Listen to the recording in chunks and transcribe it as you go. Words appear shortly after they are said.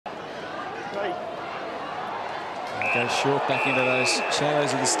Go short back into those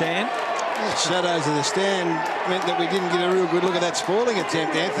shadows of the stand. Shadows of the stand meant that we didn't get a real good look at that Spalding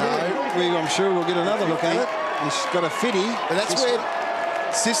attempt, Anthony. I'm sure we'll get another look at it. He's got a fitty. But that's where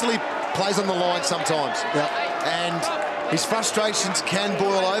Sicily plays on the line sometimes. And his frustrations can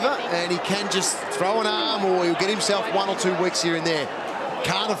boil over, and he can just throw an arm, or he'll get himself 1 or 2 weeks here and there.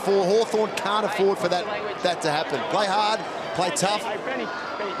 Can't afford, Hawthorn can't afford for that to happen. Play hard, play tough.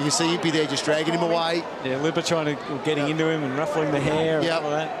 You can see Impey there just dragging him away. Yeah, Lipper getting into him and ruffling the hair. Yep. And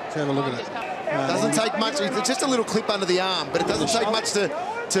all that. Let's have a look at it. Doesn't take much. It's just a little clip under the arm, but it doesn't take much to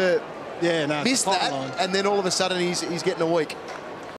miss that, and then all of a sudden he's getting a week.